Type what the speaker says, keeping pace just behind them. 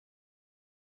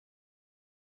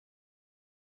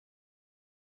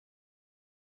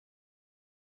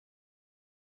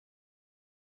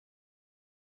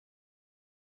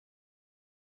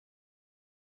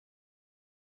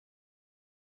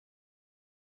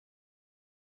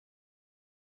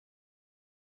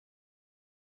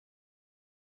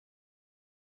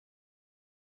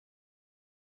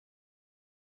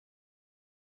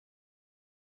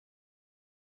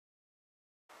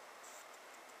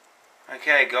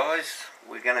Okay guys,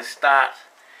 we're going to start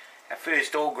our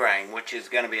first ALLGRAIN, which is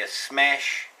going to be a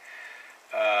smash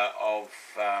of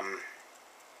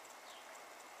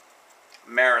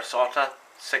Marisota,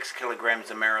 6 kilograms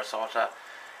of Marisota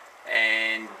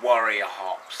and Warrior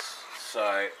hops.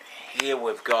 So here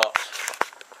we've got,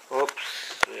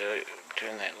 oops,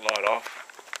 turn that light off.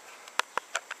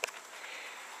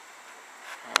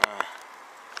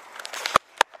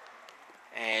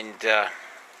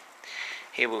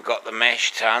 Here we've got the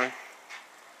mash tun.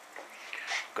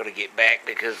 Got to get back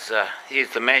because here's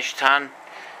the mash tun,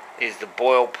 there's the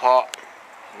boil pot,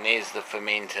 and there's the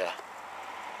fermenter.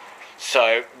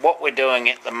 So what we're doing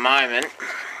at the moment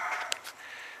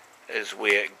is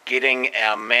we're getting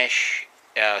our mash,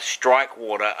 our strike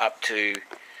water up to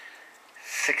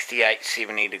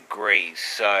 68-70 degrees.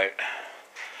 So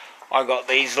I got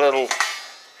these little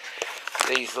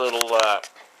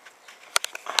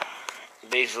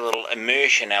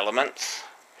immersion elements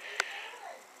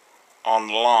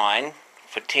online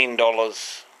for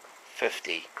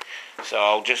 $10.50. So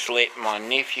I'll just let my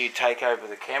nephew take over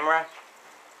the camera,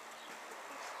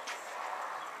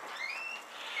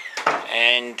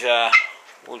 and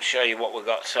we'll show you what we've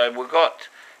got. So we've got,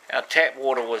 our tap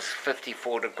water was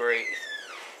 54 degrees.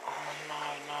 Oh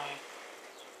no.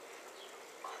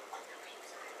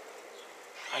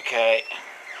 Okay.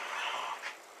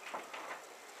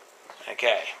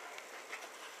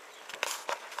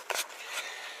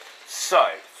 So,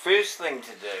 first thing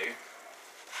to do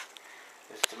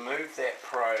is to move that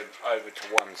probe over to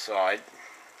one side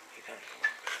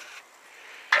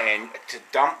and to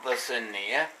dump this in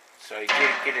there. So you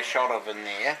get a shot of in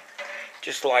there,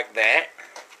 just like that.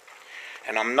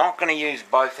 And I'm not going to use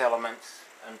both elements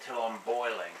until I'm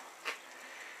boiling.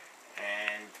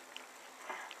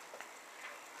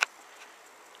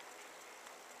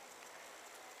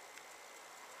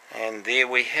 And there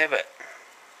we have it.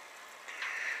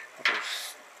 We'll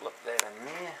slip that in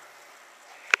there.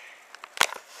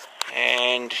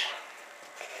 And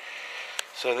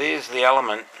so there's the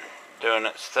element doing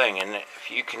its thing. And if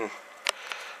you can,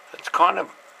 it's kind of,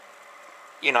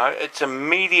 you know, it's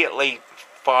immediately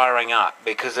firing up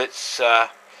because it's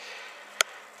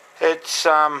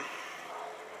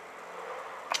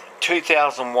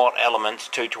 2000 watt elements,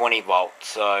 220 volts.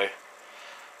 So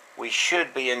we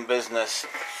should be in business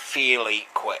fairly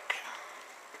quick.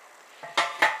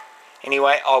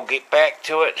 Anyway, I'll get back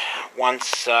to it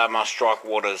once my strike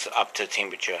water's up to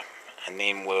temperature, and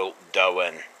then we'll dough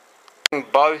in.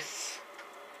 Both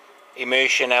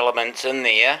immersion elements in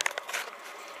there,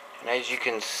 and as you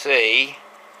can see,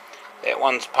 that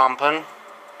one's pumping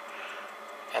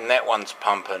and that one's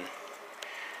pumping,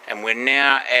 and we're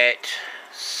now at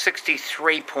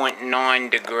 63.9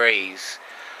 degrees.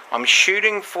 I'm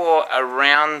shooting for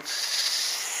around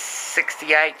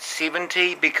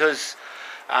 68-70 because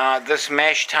this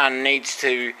mash tun needs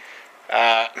to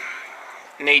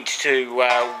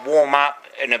warm up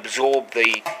and absorb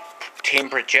the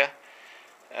temperature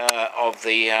of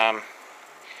the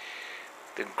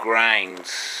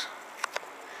grains.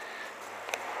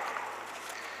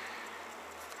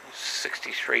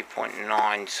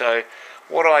 63.9. So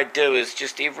what I do is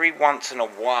just every once in a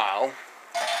while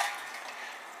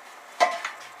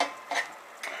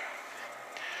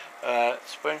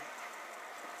spoon,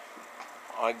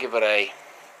 I give it a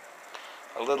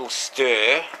little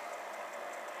stir.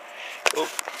 Oop.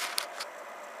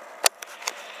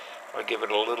 I give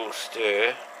it a little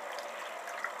stir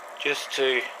just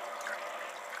to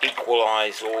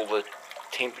equalize all the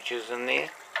temperatures in there.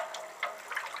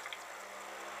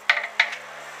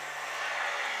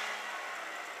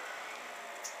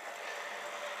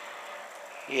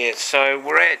 Yeah, so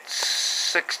we're at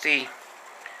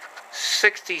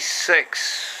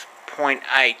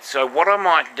 66.8. So what I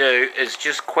might do is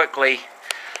just quickly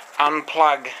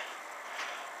unplug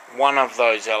one of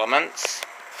those elements.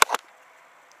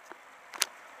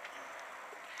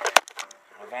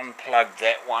 I've unplugged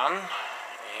that one,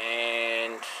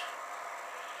 and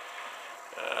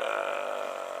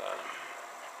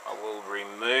I will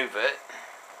remove it.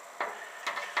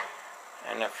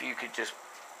 And if you could just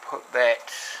put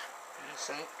that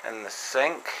in the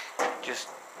sink, just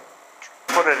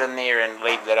put it in there and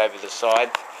leave that over the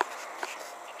side.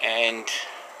 And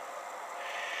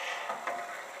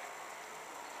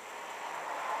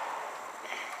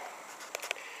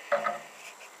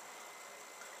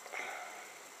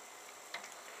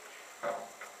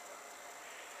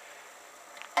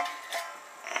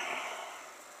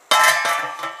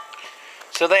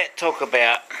so that took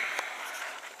about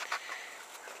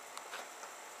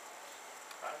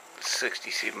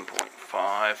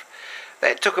 67.5.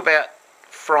 That took about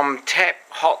from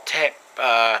hot tap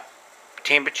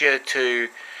temperature to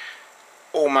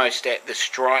almost at the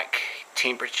strike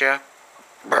temperature.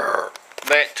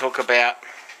 That took about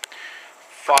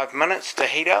 5 minutes to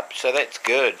heat up, so that's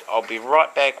good. I'll be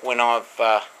right back when I'm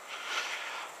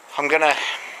going to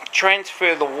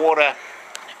transfer the water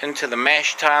into the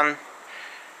mash tun,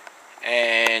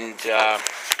 and I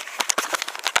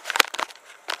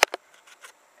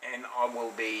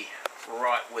will be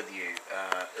right with you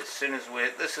as soon as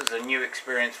this is a new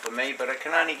experience for me, but it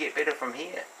can only get better from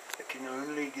here. It can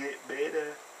only get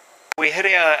better. We hit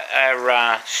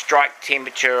our strike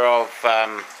temperature of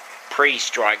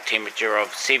pre-strike temperature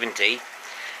of 70,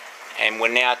 and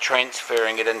we're now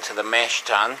transferring it into the mash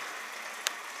tun.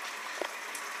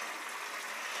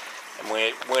 And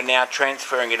we're now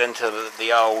transferring it into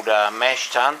the old mash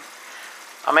tun.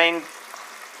 I mean,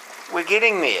 we're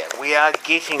getting there. We are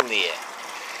getting there.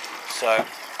 So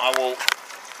I will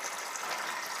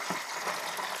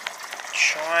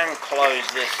try and close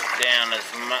this down as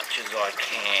much as I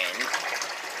can.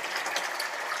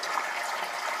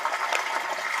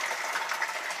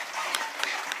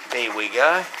 There we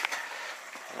go.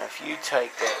 And if you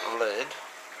take that lid,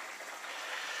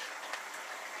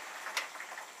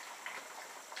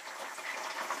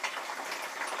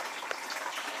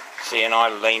 see, and I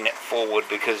lean it forward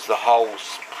because the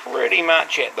hole's pretty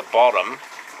much at the bottom.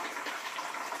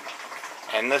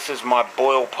 And this is my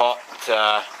boil pot,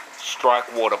 strike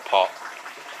water pot.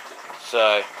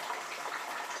 So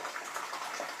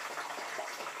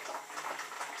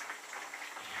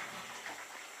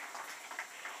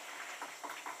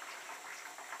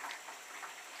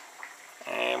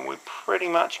and we're pretty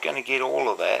much going to get all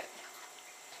of that.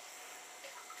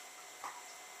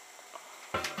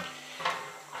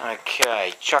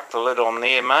 Okay, chuck the lid on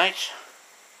there, mate.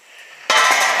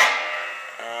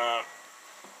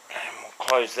 And we'll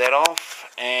close that off,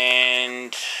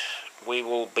 and we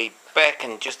will be back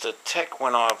in just a tick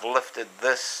when I've lifted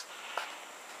this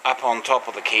up on top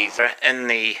of the keys in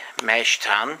the mash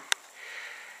tun,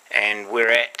 and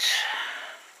we're at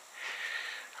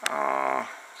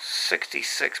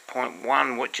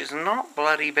 66.1, which is not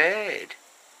bloody bad.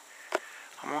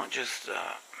 I might just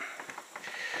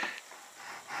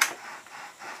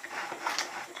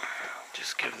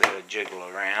give that a jiggle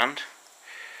around.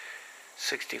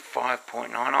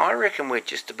 65.9. I reckon we're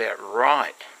just about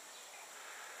right.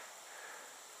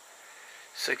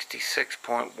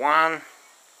 66.1.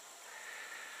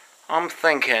 I'm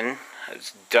thinking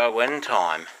it's dough in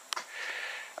time.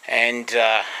 And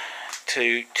to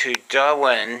dough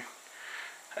in,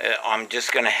 I'm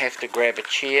just going to have to grab a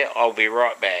chair. I'll be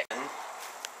right back.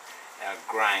 Our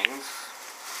grains,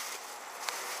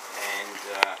 and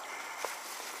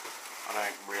I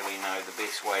don't really know the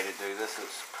best way to do this.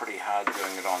 It's pretty hard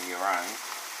doing it on your own,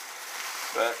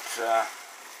 but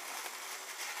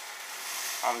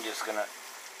I'm just going to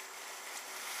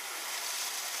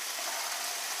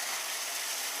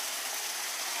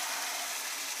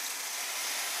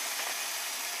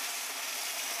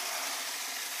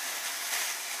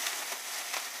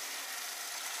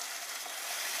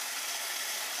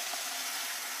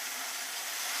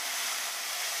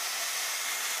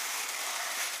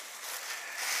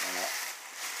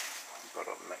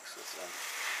mix this in.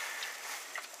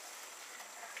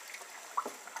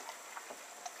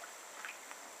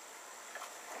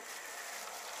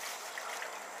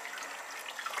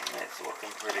 And that's looking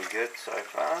pretty good so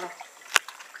far.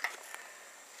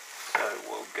 So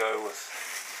we'll go with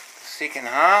the second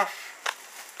half.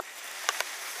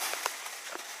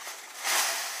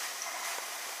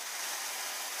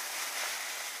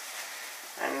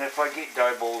 And if I get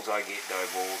dough balls, I get dough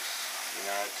balls. You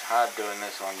know, it's hard doing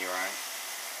this on your own.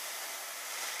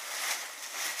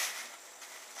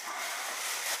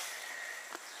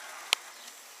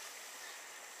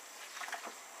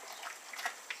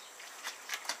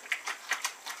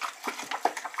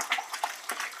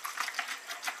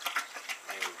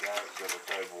 Got a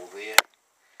dough ball there.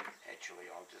 Actually,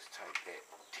 I'll just take that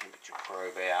temperature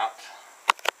probe out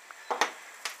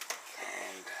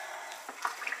and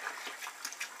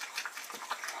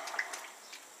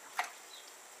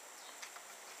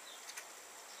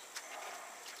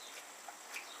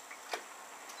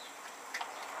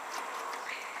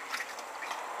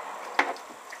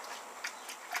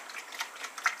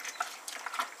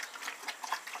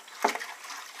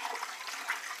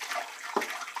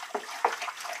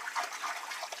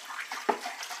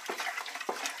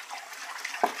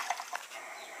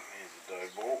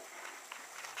ball,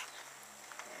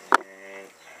 and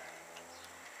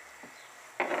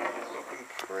looking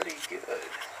pretty good.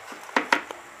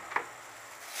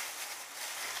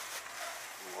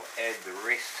 What add the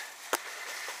rest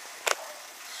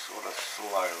sort of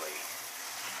slowly.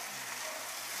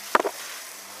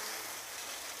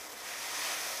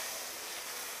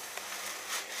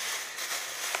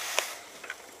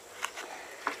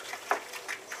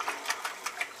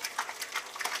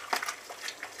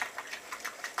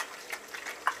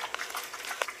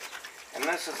 And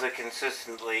this is a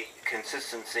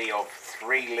consistency of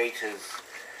 3 litres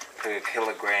per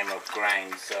kilogram of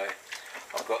grain. So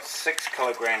I've got 6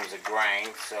 kilograms of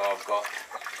grain, so I've got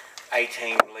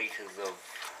 18 litres of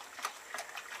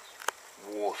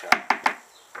water.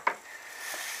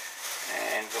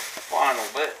 And the final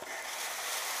bit,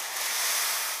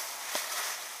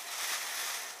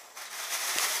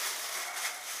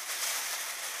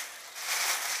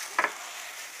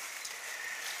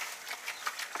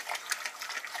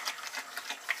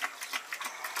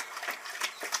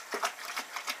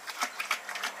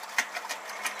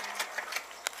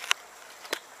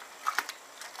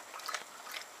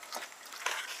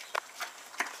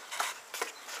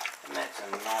 and that's a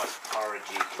nice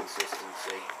porridgey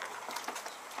consistency.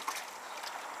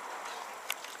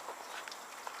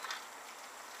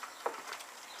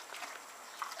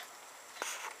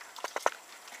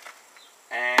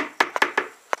 And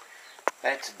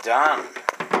that's done.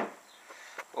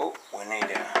 Oh, we need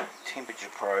a temperature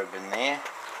probe in there.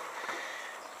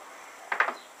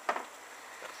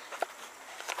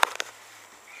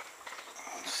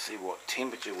 Let's see what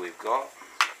temperature we've got.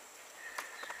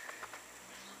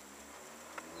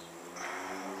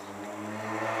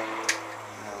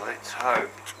 Now let's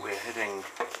hope we're hitting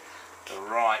the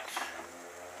right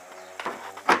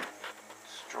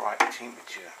strike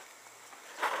temperature.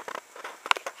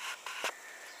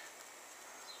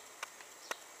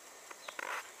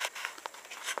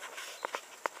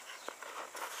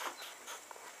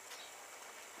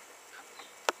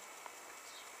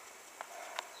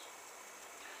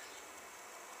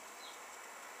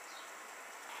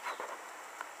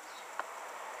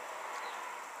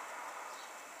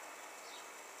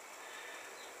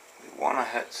 We want to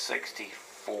hit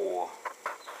 64.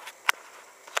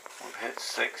 We've hit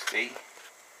 60.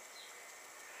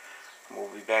 We'll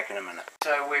be back in a minute.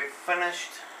 So we've finished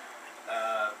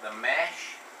the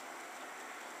mash,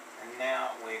 and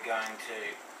now we're going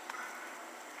to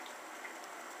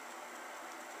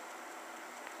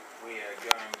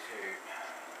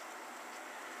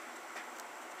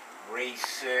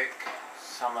recirc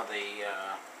some of the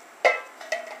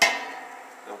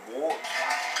wort.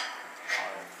 I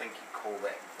think you call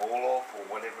that ball off or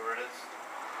whatever it is,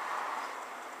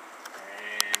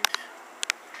 and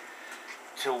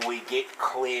till we get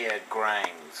clear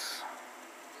grains,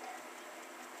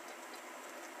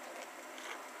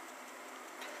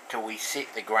 till we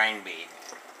set the grain bed.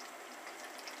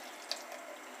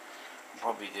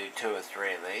 Probably do 2 or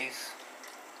 3 of these.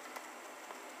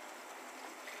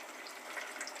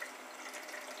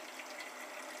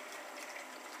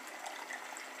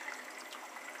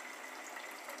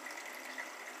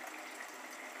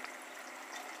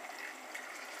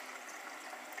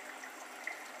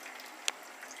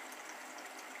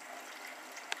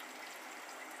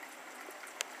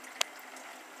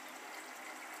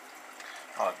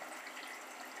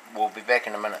 We'll be back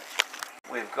in a minute.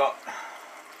 We've got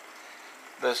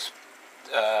this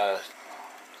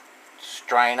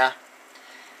strainer,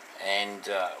 and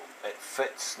it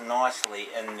fits nicely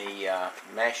in the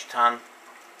mash tun,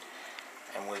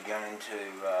 and we're going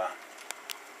to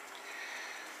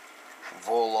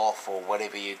vol off, or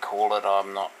whatever you call it.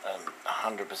 I'm not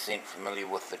 100% familiar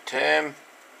with the term.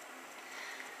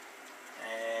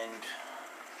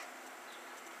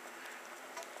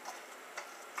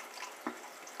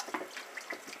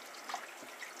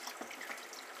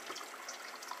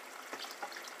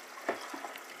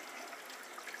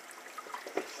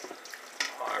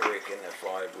 If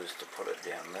I was to put it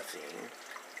down this end,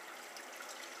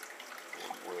 it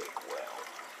would work well.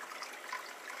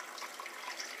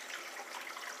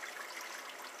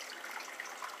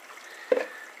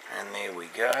 And there we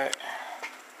go.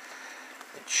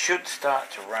 It should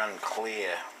start to run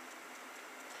clear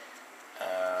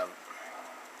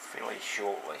fairly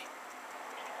shortly.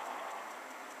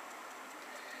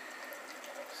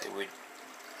 See,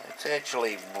 it's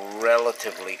actually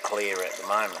relatively clear at the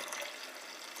moment.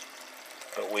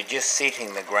 But we're just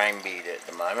setting the grain bed at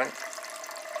the moment.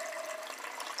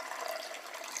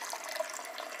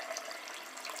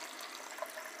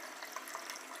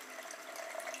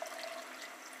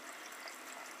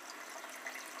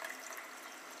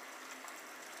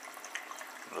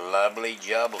 Lovely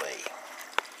jubbly.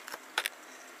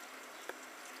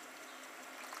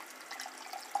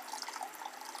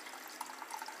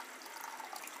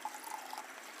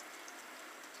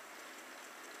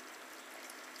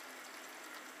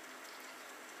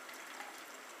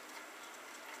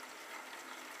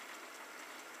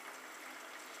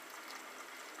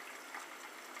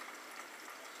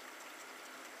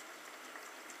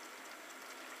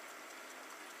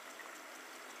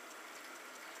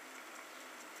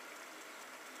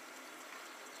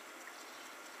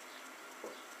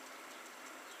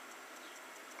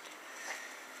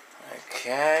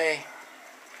 Okay.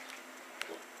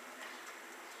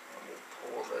 We'll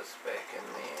pour this back in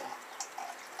there.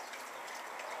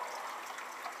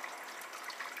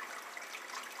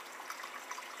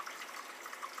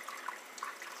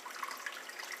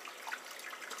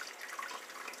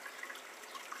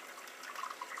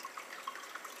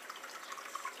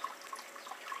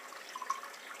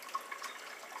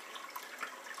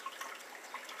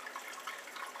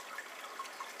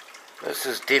 This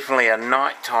is definitely a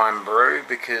nighttime brew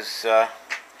because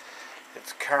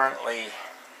it's currently,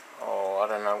 I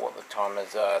don't know what the time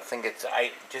is. I think it's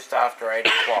just after 8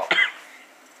 o'clock.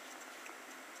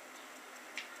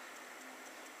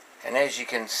 And as you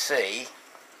can see,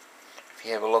 if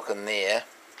you have a look in there,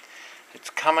 it's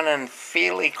coming in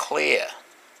fairly clear.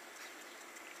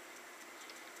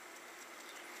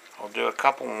 I'll do a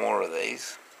couple more of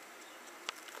these.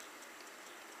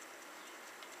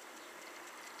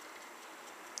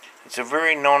 It's a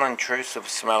very non-intrusive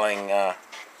smelling, yeah,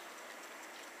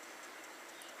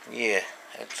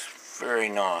 it's very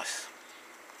nice.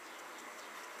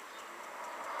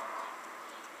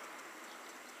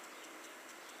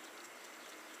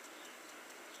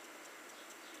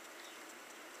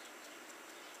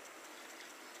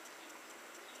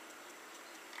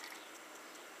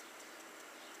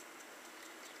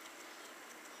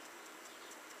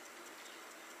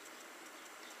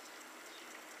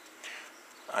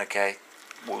 Okay,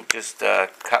 we'll just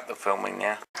cut the filming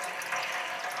now.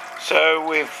 So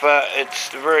we've, it's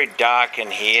very dark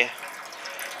in here,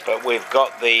 but we've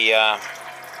got the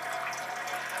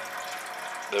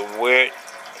wort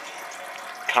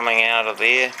coming out of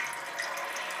there,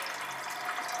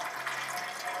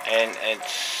 and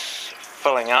it's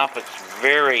filling up. It's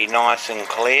very nice and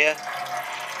clear,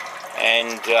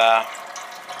 and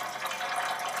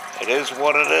it is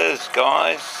what it is,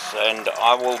 guys, and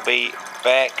I will be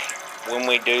back when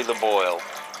we do the boil.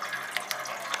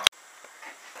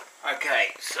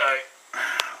 Okay, so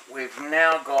we've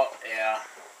now got our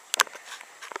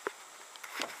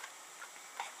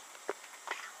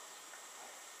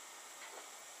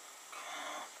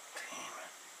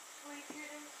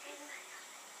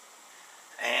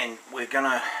and we're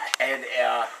gonna add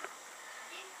our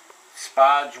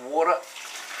sparge water.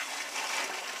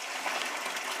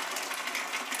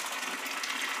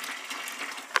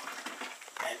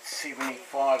 At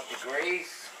 75 degrees.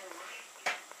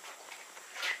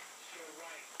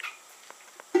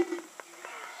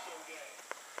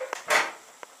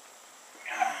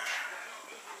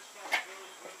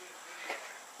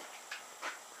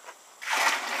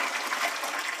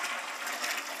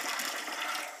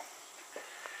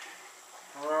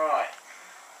 Right.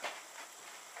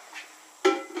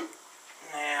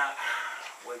 Now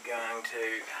we're going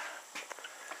to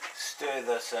stir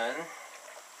this in.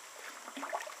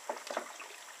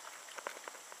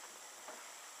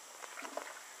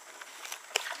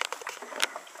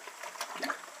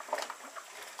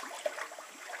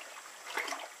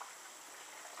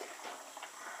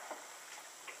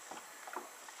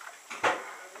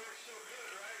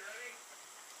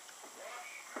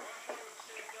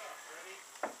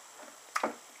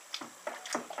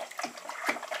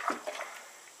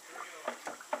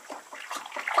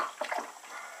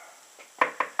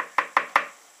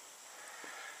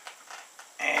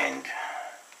 And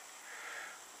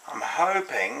I'm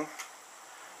hoping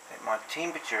that my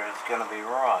temperature is going to be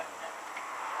right.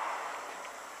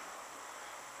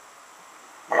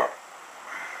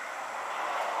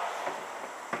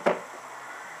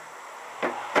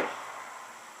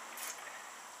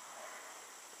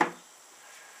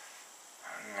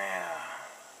 Now,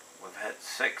 we've hit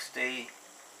 60,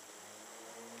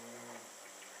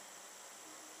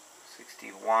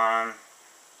 61,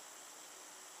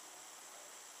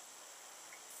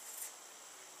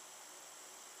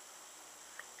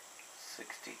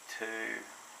 62,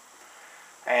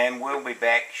 and we'll be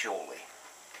back shortly.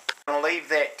 I'm going to leave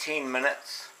that 10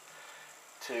 minutes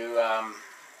to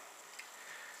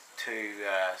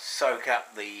soak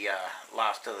up the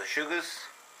last of the sugars.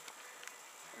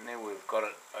 And then we've got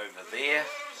it over there,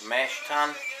 the mash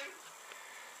tun,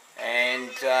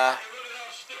 and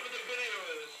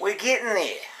we're getting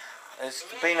there. It's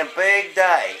been a big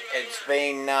day. It's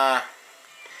been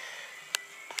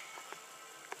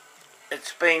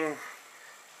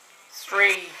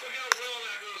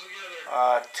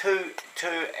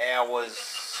 2 hours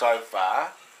so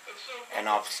far, and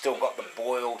I've still got the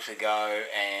boil to go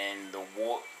and the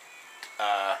wort,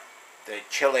 the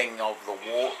chilling of the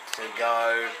wort to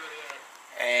go,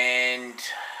 and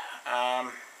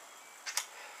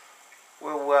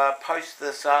we'll post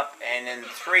this up, and in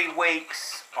 3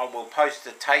 weeks I will post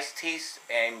a taste test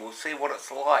and we'll see what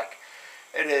it's like.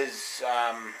 It is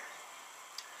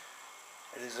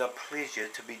a pleasure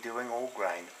to be doing all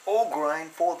grain. All grain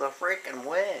for the frickin'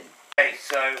 win. Okay,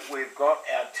 so we've got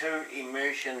our 2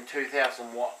 immersion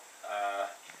 2000 watt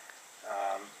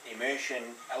immersion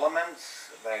elements.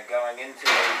 They're going into,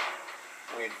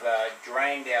 we've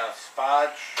drained our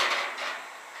sparge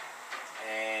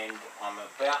and I'm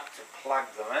about to plug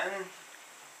them in.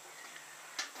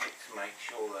 Let's make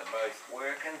sure they're both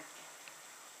working.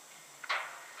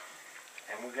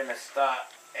 And we're going to start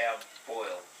our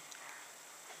boil.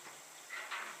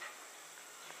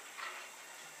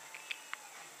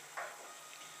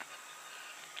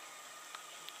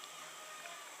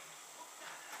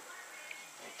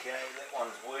 Okay, that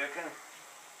one's working.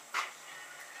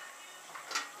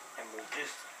 And we'll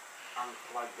just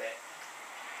unplug that.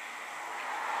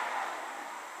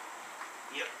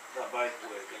 Yep, they're both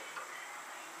working.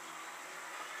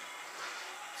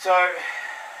 So,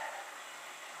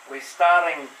 we're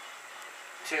starting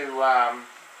to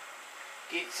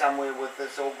get somewhere with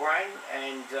this all grain,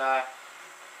 and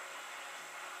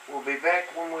we'll be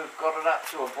back when we've got it up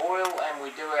to a boil and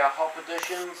we do our hop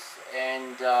additions.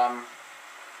 And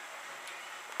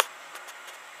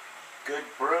good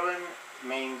brewing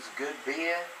means good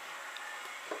beer.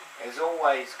 As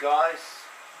always, guys,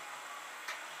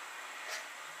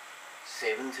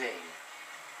 17.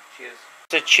 Cheers.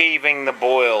 Achieving the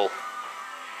boil,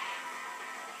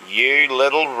 you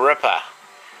little ripper.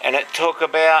 And it took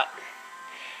about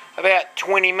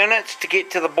 20 minutes to get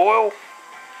to the boil,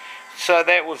 so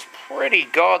that was pretty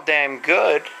goddamn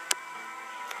good.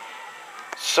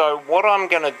 So what I'm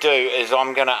going to do is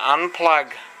I'm going to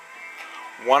unplug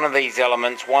one of these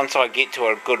elements once I get to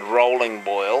a good rolling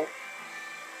boil,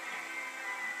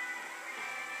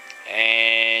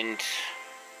 and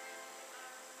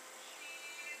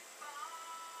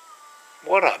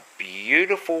what a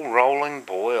beautiful rolling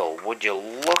boil. Would you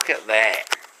look at that?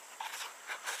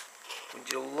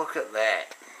 Would you look at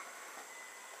that?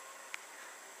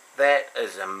 That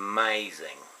is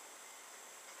amazing.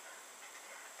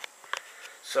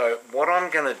 So what I'm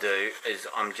going to do is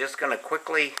I'm just going to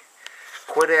quickly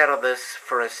quit out of this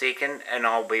for a second, and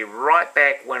I'll be right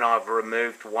back when I've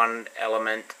removed one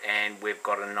element and we've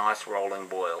got a nice rolling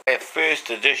boil. Our first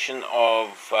addition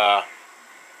of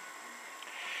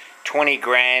 20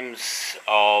 grams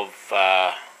of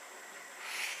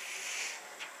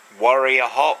Warrior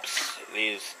hops.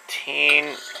 There's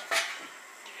 10,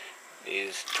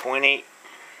 there's 20,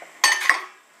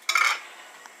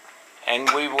 and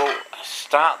we will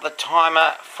start the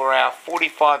timer for our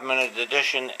 45-minute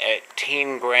addition at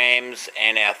 10 grams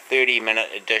and our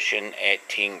 30-minute addition at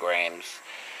 10 grams.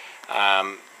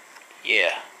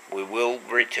 Yeah, we will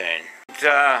return.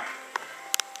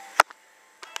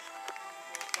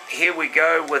 Here we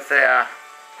go with our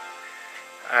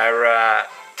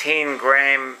 10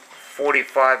 gram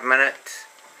 45-minute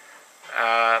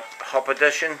hop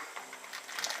addition.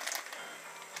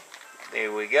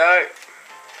 There we go.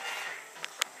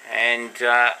 And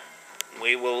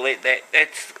we will let that,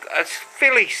 it's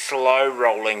fairly slow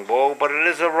rolling boil, but it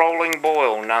is a rolling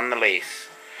boil nonetheless.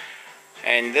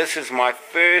 And this is my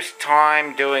first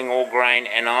time doing all grain,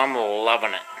 and I'm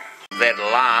loving it. That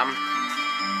alarm,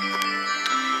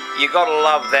 you gotta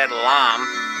love that alarm.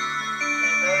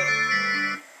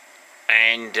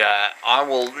 And I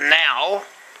will now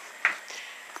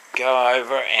go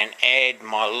over and add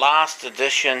my last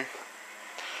addition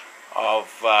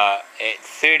of at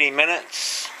 30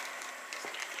 minutes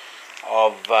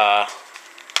of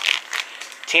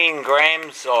 10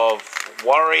 grams of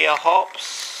Warrior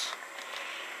hops.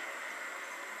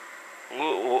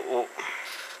 Ooh.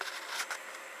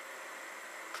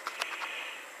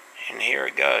 And here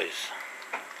it goes.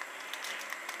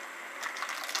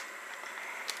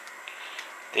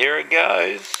 There it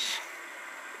goes.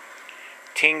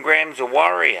 10 grams of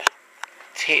Warrior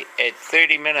at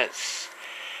 30 minutes.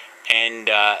 And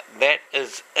that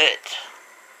is it.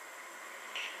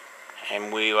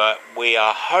 And we are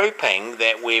hoping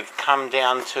that we've come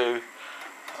down to,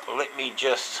 let me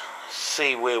just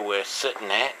see where we're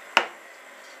sitting at.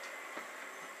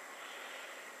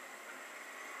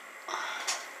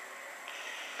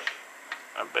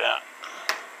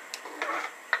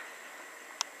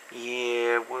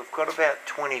 Yeah, we've got about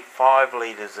 25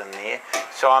 litres in there,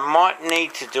 so I might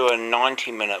need to do a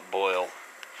 90-minute boil.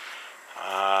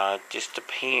 Just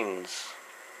depends.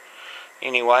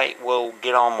 Anyway, we'll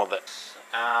get on with it.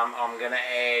 I'm going to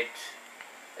add,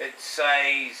 it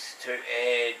says to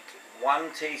add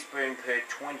 1 teaspoon per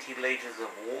 20 litres of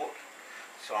water,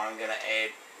 so I'm going to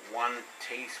add 1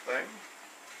 teaspoon.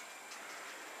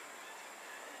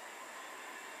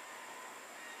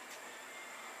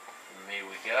 And there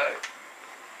go.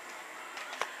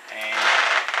 And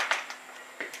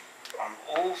I'm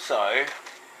also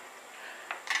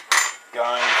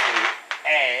going to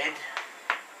add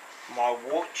my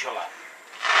wart chiller,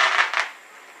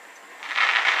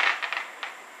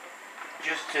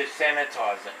 just to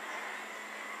sanitize it.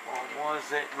 Well, why is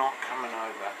that not coming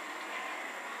over?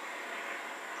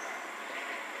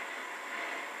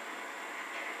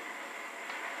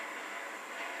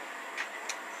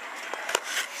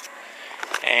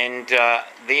 And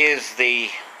there's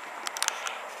the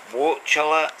wart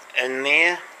chiller in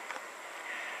there.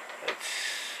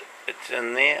 It's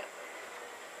in there,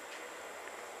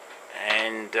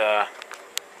 and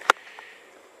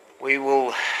we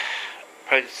will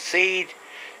proceed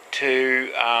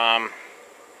to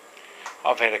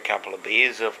I've had a couple of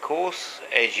beers, of course,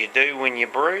 as you do when you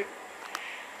brew,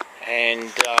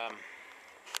 and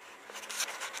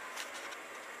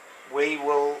we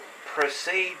will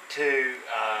proceed to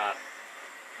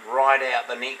ride out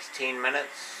the next 10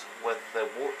 minutes with the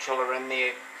wart chiller in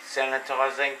there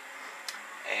sanitizing,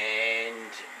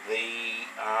 and the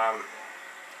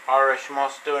Irish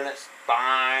moss doing its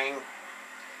thing,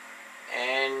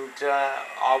 and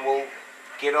I will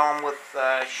get on with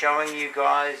showing you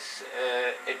guys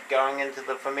it going into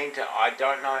the fermenter. I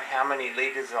don't know how many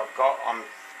litres I've got. I'm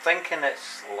thinking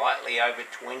it's slightly over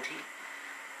 20,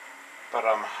 but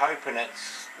I'm hoping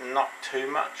it's not too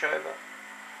much over.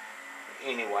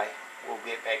 Anyway, we'll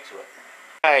get back to it.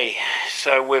 Okay,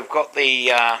 so we've got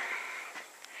the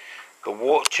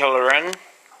wart chiller in.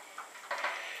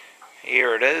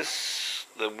 Here it is.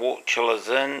 The wart chiller's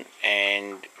in,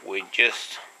 and we're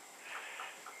just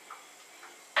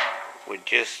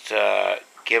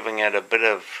giving it a bit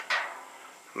of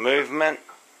movement,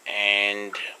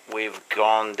 and we've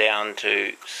gone down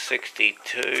to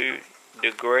 62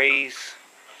 degrees,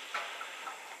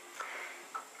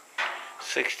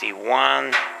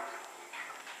 61.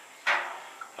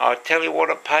 I tell you what,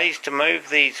 it pays to move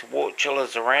these wart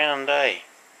chillers around, eh?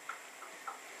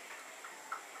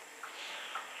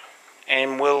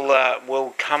 And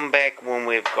we'll come back when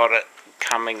we've got it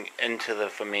coming into the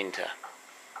fermenter.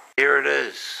 Here it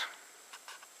is.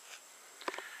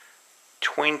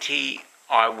 20.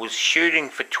 I was shooting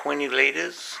for 20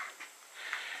 litres,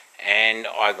 and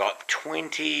I got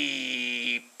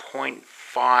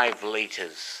 20.5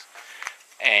 litres,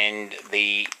 and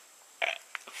the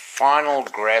final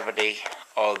gravity,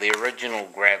 or the original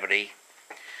gravity,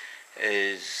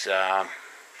 is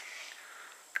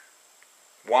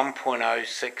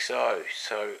 1.060,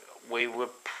 so we were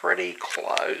pretty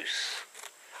close.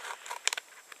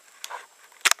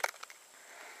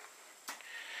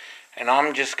 And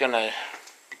I'm just going to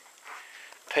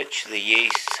pitch the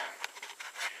yeast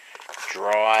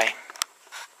dry.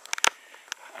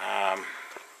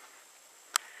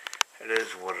 It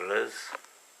is what it is.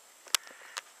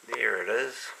 There it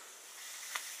is.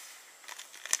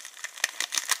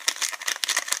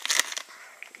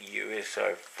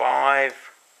 USO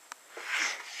 5.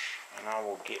 And I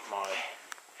will get my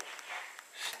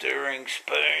stirring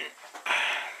spoon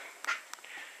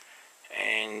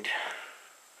and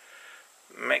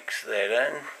mix that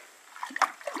in.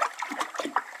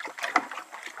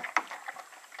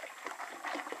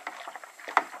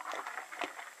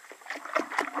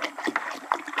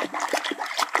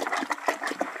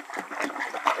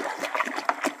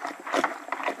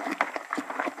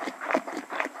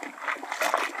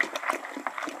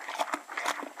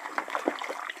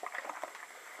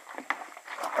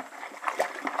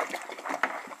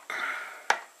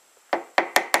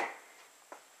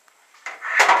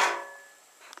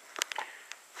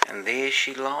 And there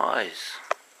she lies.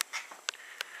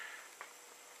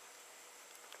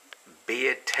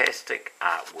 Beer-tastic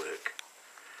artwork.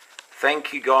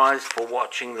 Thank you guys for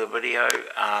watching the video.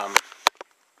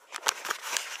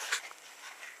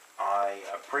 I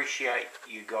appreciate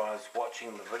you guys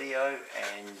watching the video,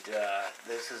 and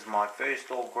this is my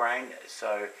first all grain,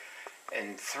 so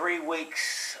in 3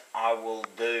 weeks I will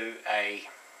do a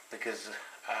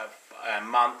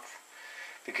month,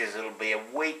 because it'll be a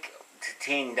week to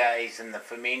 10 days in the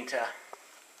fermenter,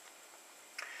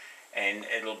 and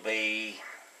it'll be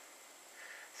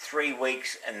 3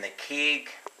 weeks in the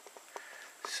keg.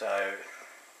 So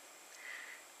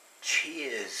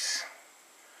cheers,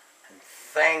 and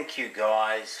thank you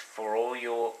guys for all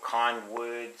your kind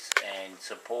words and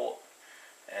support,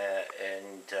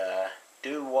 and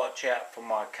do watch out for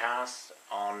my cast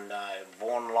on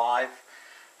Vaughan Live.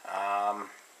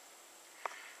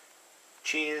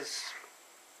 Cheers.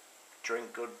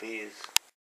 Drink good beers.